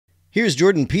Here's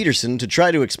Jordan Peterson to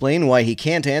try to explain why he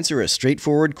can't answer a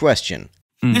straightforward question.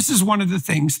 This is one of the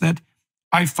things that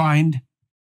I find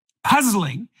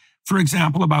puzzling, for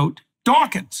example, about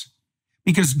Dawkins,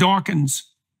 because Dawkins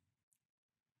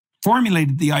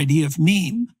formulated the idea of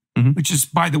meme, which is,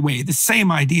 by the way, the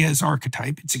same idea as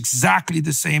archetype. It's exactly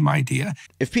the same idea.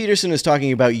 If Peterson is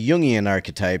talking about Jungian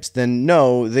archetypes, then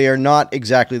no, they are not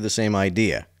exactly the same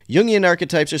idea. Jungian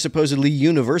archetypes are supposedly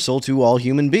universal to all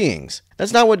human beings.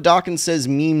 That's not what Dawkins says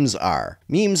memes are.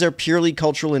 Memes are purely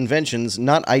cultural inventions,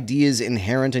 not ideas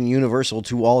inherent and universal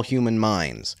to all human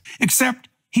minds. Except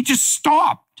he just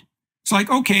stopped. It's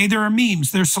like, okay, there are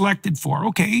memes, they're selected for.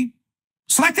 Okay,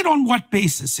 selected on what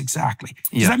basis exactly?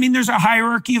 Does that mean there's a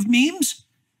hierarchy of memes?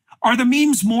 Are the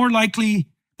memes more likely,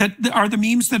 are the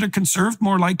memes that are conserved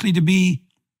more likely to be,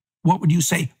 what would you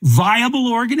say, viable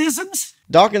organisms?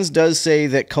 Dawkins does say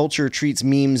that culture treats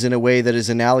memes in a way that is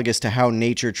analogous to how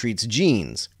nature treats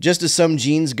genes. Just as some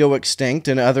genes go extinct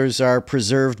and others are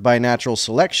preserved by natural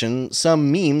selection,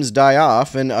 some memes die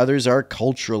off and others are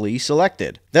culturally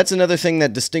selected. That's another thing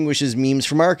that distinguishes memes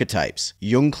from archetypes.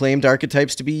 Jung claimed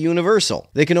archetypes to be universal.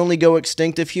 They can only go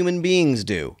extinct if human beings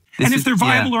do. And if they're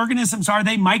viable organisms, are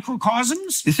they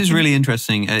microcosms? This is really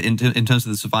interesting in terms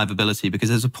of the survivability, because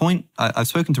there's a point, I've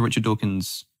spoken to Richard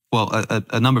Dawkins, well,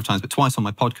 a number of times, but twice on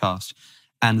my podcast.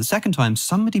 And the second time,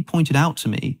 somebody pointed out to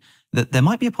me that there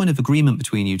might be a point of agreement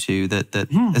between you two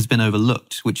that has been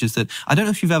overlooked, which is that, I don't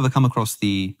know if you've ever come across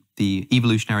the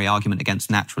evolutionary argument against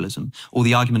naturalism, or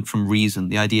the argument from reason,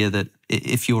 the idea that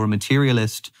if you're a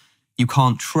materialist, you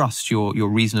can't trust your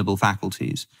reasonable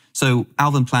faculties. So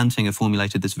Alvin Plantinga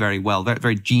formulated this very well, very,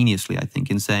 very geniusly, I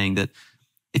think, in saying that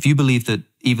if you believe that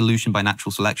evolution by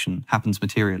natural selection happens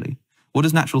materially, what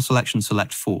does natural selection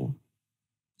select for?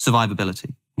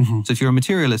 Survivability. So if you're a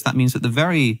materialist, that means that the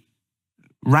very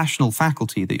rational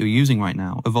faculty that you're using right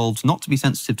now evolved not to be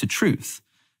sensitive to truth,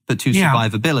 but to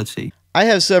survivability. I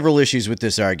have several issues with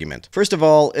this argument. First of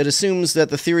all, it assumes that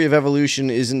the theory of evolution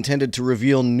is intended to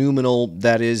reveal noumenal,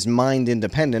 that is,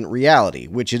 mind-independent reality,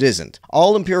 which it isn't.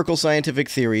 All empirical scientific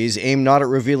theories aim not at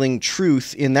revealing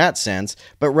truth in that sense,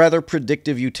 but rather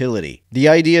predictive utility. The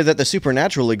idea that the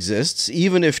supernatural exists,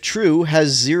 even if true,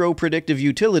 has zero predictive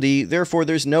utility, therefore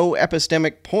there's no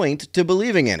epistemic point to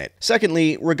believing in it.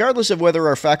 Secondly, regardless of whether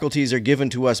our faculties are given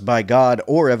to us by God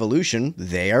or evolution,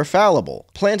 they are fallible.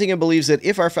 Plantinga believes that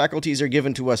if our faculties are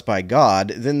given to us by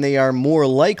God, then they are more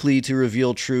likely to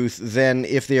reveal truth than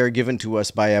if they are given to us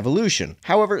by evolution.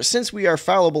 However, since we are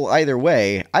fallible either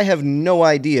way, I have no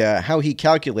idea how he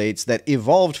calculates that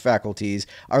evolved faculties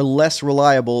are less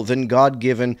reliable than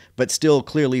God-given but still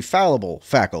clearly fallible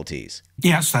faculties.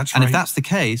 Yes, that's right. And if that's the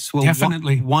case, well,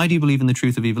 definitely. Why do you believe in the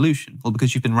truth of evolution? Well,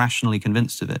 because you've been rationally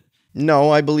convinced of it.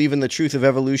 No, I believe in the truth of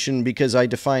evolution because I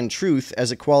define truth as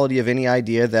a quality of any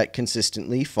idea that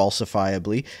consistently,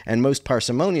 falsifiably, and most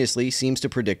parsimoniously seems to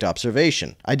predict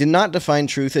observation. I did not define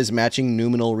truth as matching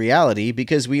noumenal reality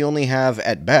because we only have,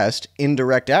 at best,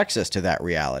 indirect access to that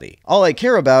reality. All I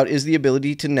care about is the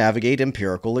ability to navigate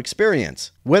empirical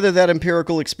experience. Whether that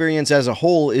empirical experience as a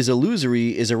whole is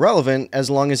illusory is irrelevant as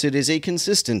long as it is a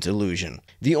consistent illusion.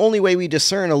 The only way we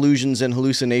discern illusions and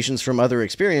hallucinations from other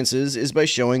experiences is by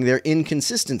showing their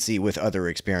inconsistency with other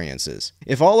experiences.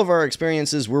 If all of our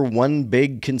experiences were one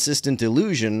big consistent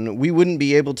illusion, we wouldn't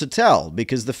be able to tell,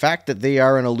 because the fact that they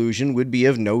are an illusion would be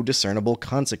of no discernible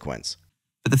consequence.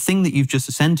 But the thing that you've just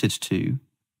assented to,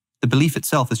 the belief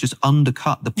itself has just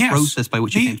undercut the process by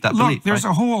which you came to that belief. Look, there's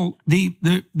a whole, the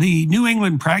New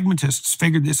England pragmatists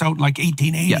figured this out in like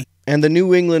 1880. Yeah. And the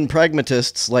New England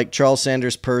pragmatists like Charles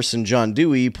Sanders Peirce and John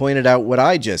Dewey pointed out what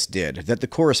I just did, that the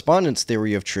correspondence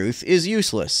theory of truth is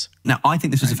useless. Now, I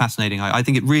think this is a fascinating, I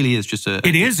think it really is just a...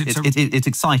 It is. It's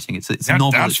exciting. It's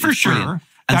novel. That's for sure.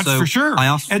 That's for sure.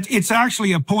 It's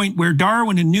actually a point where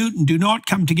Darwin and Newton do not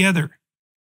come together.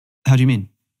 How do you mean?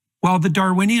 Well, the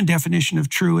Darwinian definition of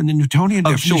true and the Newtonian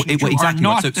definition of true are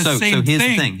not the same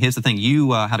thing. Here's the thing.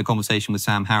 You had a conversation with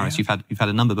Sam Harris. You've had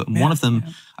a number, but one of them,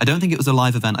 I don't think it was a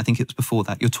live event. I think it was before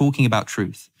that. You're talking about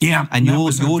truth. Yeah, and you're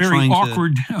a very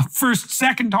awkward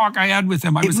second talk I had with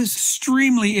him. I was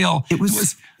extremely ill.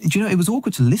 Do you know, it was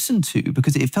awkward to listen to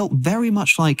because it felt very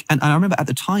much like, and I remember at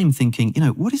the time thinking, you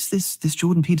know, what is this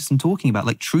Jordan Peterson talking about?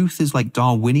 Like, truth is like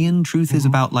Darwinian. Truth is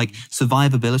about like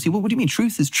survivability. What do you mean?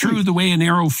 Truth is true. True the way an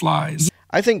arrow flies.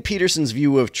 I think Peterson's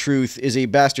view of truth is a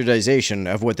bastardization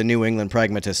of what the New England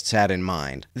pragmatists had in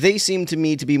mind. They seem to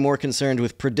me to be more concerned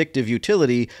with predictive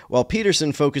utility, while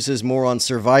Peterson focuses more on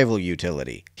survival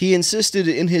utility. He insisted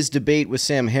in his debate with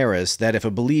Sam Harris that if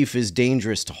a belief is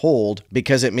dangerous to hold,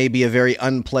 because it may be a very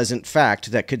unpleasant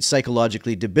fact that could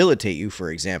psychologically debilitate you,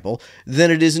 for example, then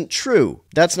it isn't true.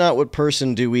 That's not what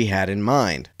Person Dewey had in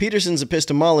mind. Peterson's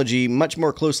epistemology much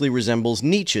more closely resembles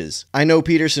Nietzsche's. I know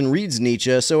Peterson reads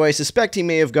Nietzsche, so I suspect he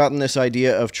may have gotten this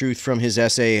idea of truth from his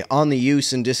essay On the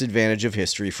Use and Disadvantage of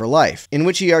History for Life, in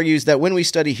which he argues that when we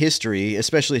study history,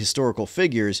 especially historical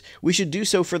figures, we should do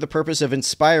so for the purpose of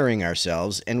inspiring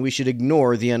ourselves, and we should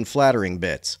ignore the unflattering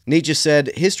bits. Nietzsche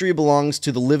said, "History belongs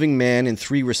to the living man in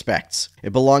three respects.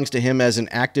 It belongs to him as an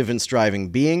active and striving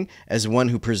being, as one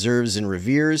who preserves and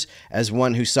reveres, as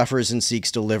one who suffers and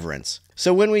seeks deliverance."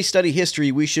 So when we study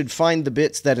history, we should find the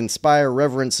bits that inspire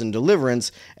reverence and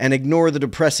deliverance, and ignore the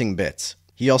depressing bits.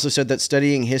 He also said that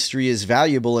studying history is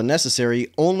valuable and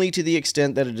necessary only to the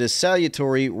extent that it is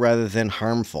salutary rather than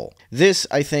harmful. This,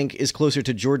 I think, is closer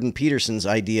to Jordan Peterson's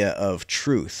idea of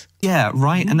truth. Yeah,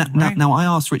 right. And Right. now I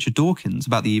asked Richard Dawkins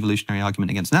about the evolutionary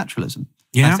argument against naturalism.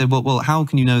 Yeah. I said, well, how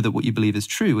can you know that what you believe is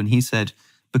true? And he said,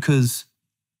 because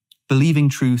believing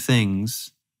true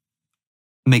things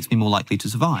makes me more likely to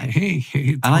survive. Hey,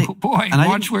 I- boy, and I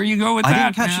watch didn't- where you go with I that,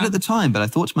 didn't catch man. it at the time, but I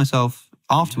thought to myself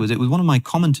afterwards, it was one of my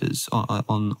commenters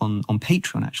on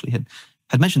Patreon actually had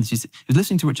mentioned this. He was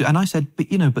listening to Richard, and I said,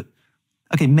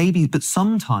 okay, maybe, but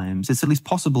sometimes it's at least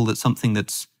possible that something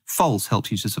that's false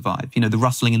helps you to survive. You know, the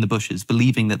rustling in the bushes,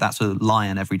 believing that that's a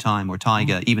lion every time or a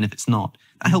tiger, even if it's not,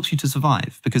 that helps you to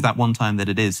survive, because that one time that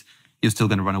it is, you're still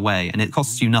going to run away, and it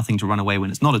costs you nothing to run away when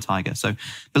it's not a tiger. So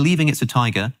believing it's a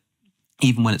tiger,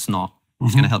 even when it's not,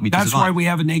 is going to help you to survive. That's why we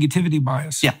have a negativity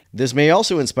bias. Yeah. This may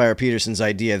also inspire Peterson's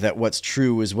idea that what's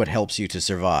true is what helps you to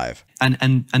survive.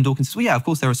 And Dawkins says, well, yeah, of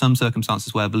course, there are some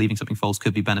circumstances where believing something false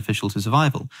could be beneficial to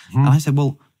survival. And I said,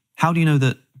 well, how do you know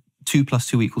that 2 +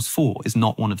 2 = 4 is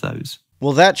not one of those?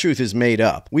 Well, that truth is made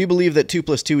up. We believe that 2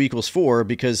 + 2 = 4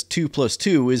 because 2 +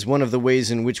 2 is one of the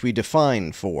ways in which we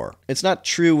define 4. It's not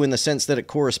true in the sense that it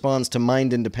corresponds to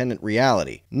mind-independent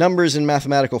reality. Numbers and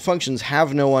mathematical functions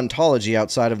have no ontology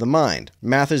outside of the mind.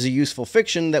 Math is a useful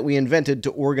fiction that we invented to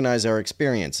organize our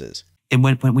experiences. And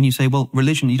when you say, well,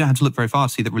 religion, you don't have to look very far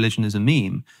to see that religion is a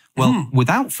meme. Well,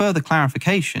 without further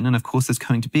clarification, and of course there's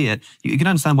going to be it, you can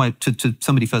understand why to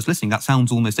somebody first listening, that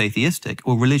sounds almost atheistic,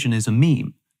 or religion is a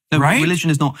meme. No, Right? religion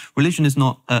is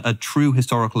not a true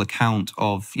historical account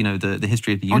of, the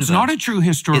history of the universe. It's not a true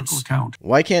historical account.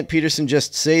 Why can't Peterson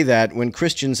just say that when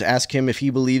Christians ask him if he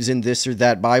believes in this or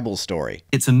that Bible story?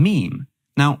 It's a meme.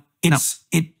 Now,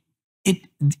 It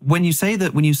when you say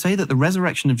that the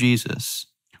resurrection of Jesus,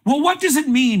 well, what does it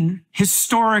mean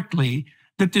historically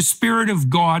that the Spirit of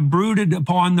God brooded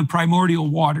upon the primordial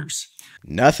waters?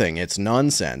 Nothing. It's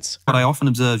nonsense. what I often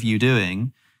observe you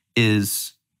doing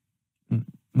is,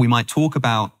 we might talk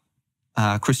about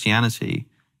Christianity,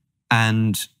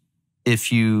 and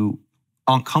if you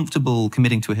aren't comfortable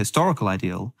committing to a historical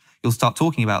ideal, you'll start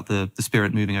talking about the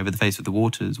Spirit moving over the face of the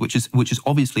waters, which is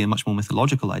obviously a much more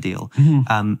mythological ideal,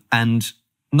 and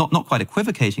not quite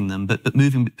equivocating them, but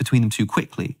moving between them too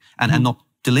quickly and not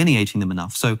delineating them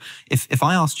enough. So if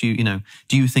I asked you,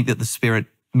 do you think that the Spirit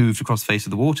moved across the face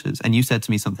of the waters, and you said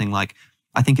to me something like,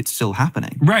 I think it's still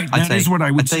happening. Right, that is what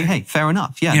I would I'd say, say. hey, fair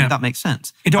enough. Yeah, that makes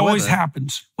sense. It always However,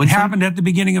 happens. when It happened at the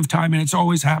beginning of time, and it's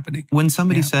always happening. When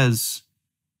somebody says,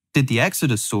 did the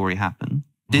Exodus story happen?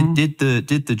 Did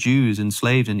the Jews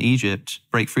enslaved in Egypt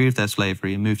break free of their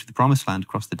slavery and move to the Promised Land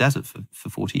across the desert for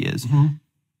 40 years?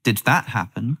 Did that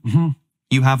happen?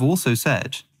 You have also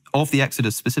said, of the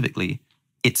Exodus specifically,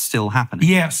 it's still happening.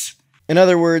 Yes. In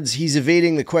other words, he's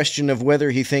evading the question of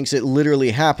whether he thinks it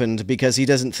literally happened because he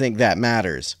doesn't think that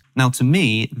matters. Now, to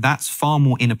me, that's far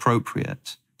more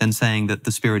inappropriate than saying that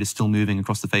the Spirit is still moving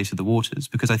across the face of the waters,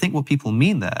 because I think what people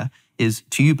mean there is,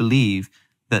 do you believe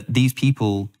that these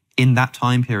people in that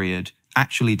time period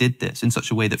actually did this in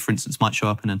such a way that, for instance, might show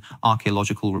up in an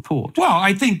archaeological report? Well,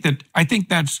 I think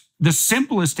that's the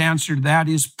simplest answer to that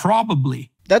is probably.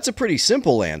 That's a pretty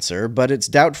simple answer, but it's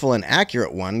doubtful an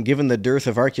accurate one given the dearth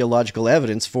of archaeological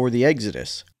evidence for the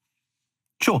Exodus.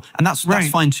 Sure, and that's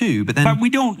fine too, but then... But we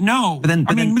don't know. But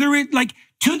then, there is,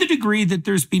 to the degree that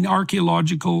there's been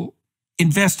archaeological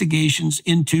investigations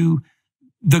into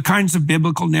the kinds of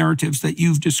biblical narratives that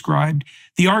you've described,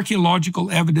 the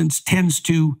archaeological evidence tends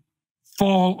to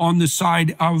fall on the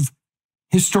side of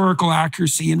historical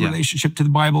accuracy in relationship to the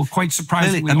Bible quite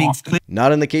surprisingly often.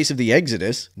 Not in the case of the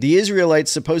Exodus. The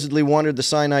Israelites supposedly wandered the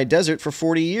Sinai desert for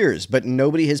 40 years, but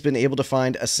nobody has been able to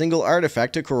find a single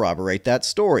artifact to corroborate that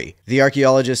story. The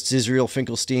archaeologists Israel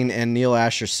Finkelstein and Neil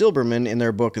Asher Silberman, in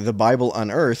their book The Bible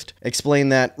Unearthed, explain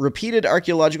that repeated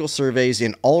archaeological surveys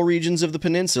in all regions of the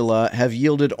peninsula have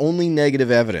yielded only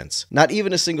negative evidence. Not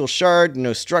even a single shard,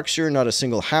 no structure, not a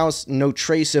single house, no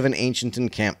trace of an ancient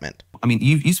encampment. I mean,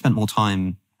 you spent more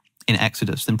time in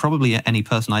Exodus than probably any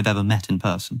person I've ever met in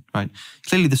person, right?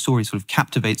 Clearly the story sort of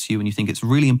captivates you and you think it's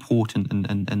really important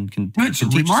and can teach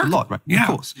us a lot, right? Yeah, of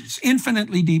course. It's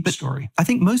infinitely deep story. I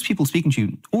think most people speaking to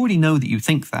you already know that you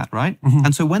think that, right?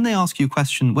 And so when they ask you a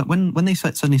question, when they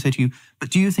suddenly say to you,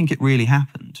 but do you think it really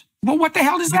happened? Well, what the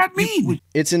hell does that mean?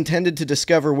 It's intended to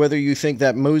discover whether you think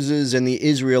that Moses and the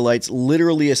Israelites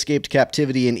literally escaped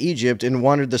captivity in Egypt and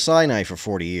wandered the Sinai for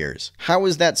 40 years. How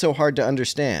is that so hard to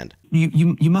understand?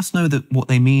 You must know that what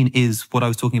they mean is what I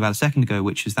was talking about a second ago,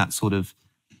 which is that sort of...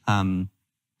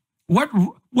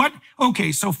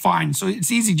 Okay, so fine. So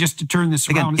it's easy just to turn this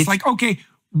around. It's like, okay,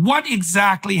 what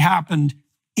exactly happened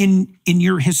in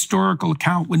your historical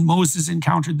account when Moses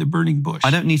encountered the burning bush? I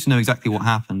don't need to know exactly what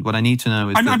happened. What I need to know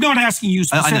is I'm not asking you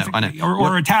specifically I know.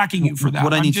 Or attacking you for that.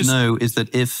 What I need to know is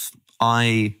that if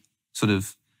I sort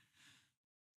of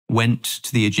went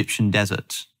to the Egyptian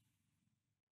desert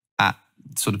at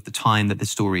sort of the time that this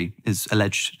story is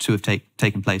alleged to have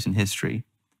taken place in history,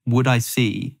 would I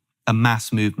see a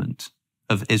mass movement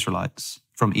of Israelites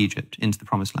from Egypt into the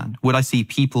Promised Land? Would I see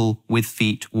people with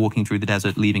feet walking through the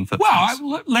desert, leaving footprints?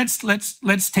 Well,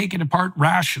 let's take it apart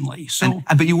rationally. So,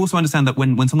 but you also understand that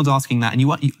when someone's asking that, and you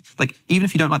like, even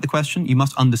if you don't like the question, you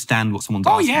must understand what someone's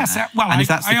asking. Oh yes, well, and if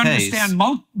that's the I case,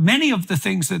 understand many of the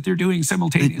things that they're doing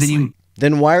simultaneously.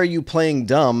 Then why are you playing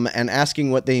dumb and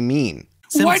asking what they mean?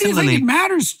 Why do you think it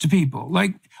matters to people?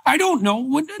 Like, I don't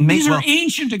know. These are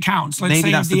ancient accounts. Let's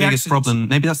say that's the biggest Exodus. problem.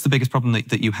 Maybe that's the biggest problem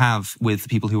that you have with the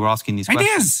people who are asking these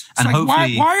questions. It is. And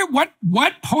like, hopefully,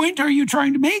 what point are you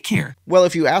trying to make here? Well,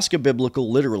 if you ask a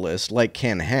biblical literalist like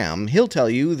Ken Ham, he'll tell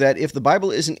you that if the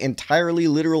Bible isn't entirely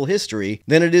literal history,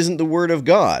 then it isn't the Word of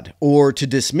God. Or to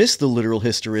dismiss the literal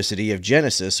historicity of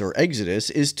Genesis or Exodus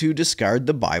is to discard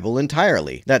the Bible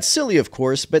entirely. That's silly, of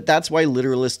course, but that's why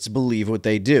literalists believe what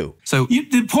they do. So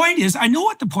the point is, I know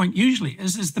what the point usually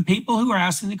is the people who are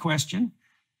asking the question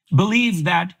believe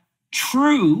that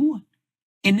true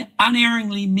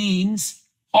unerringly means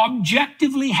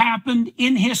objectively happened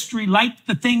in history, like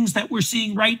the things that we're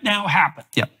seeing right now happen.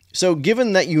 Yeah. So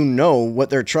given that you know what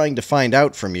they're trying to find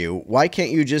out from you, why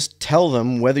can't you just tell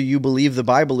them whether you believe the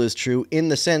Bible is true in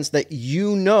the sense that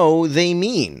you know they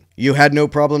mean? You had no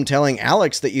problem telling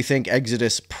Alex that you think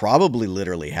Exodus probably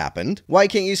literally happened. Why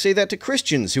can't you say that to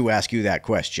Christians who ask you that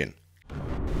question?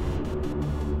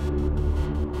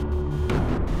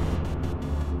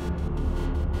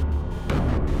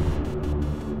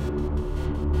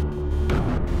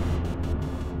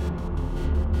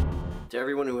 To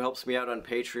everyone who helps me out on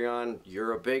Patreon,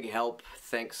 you're a big help.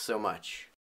 Thanks so much.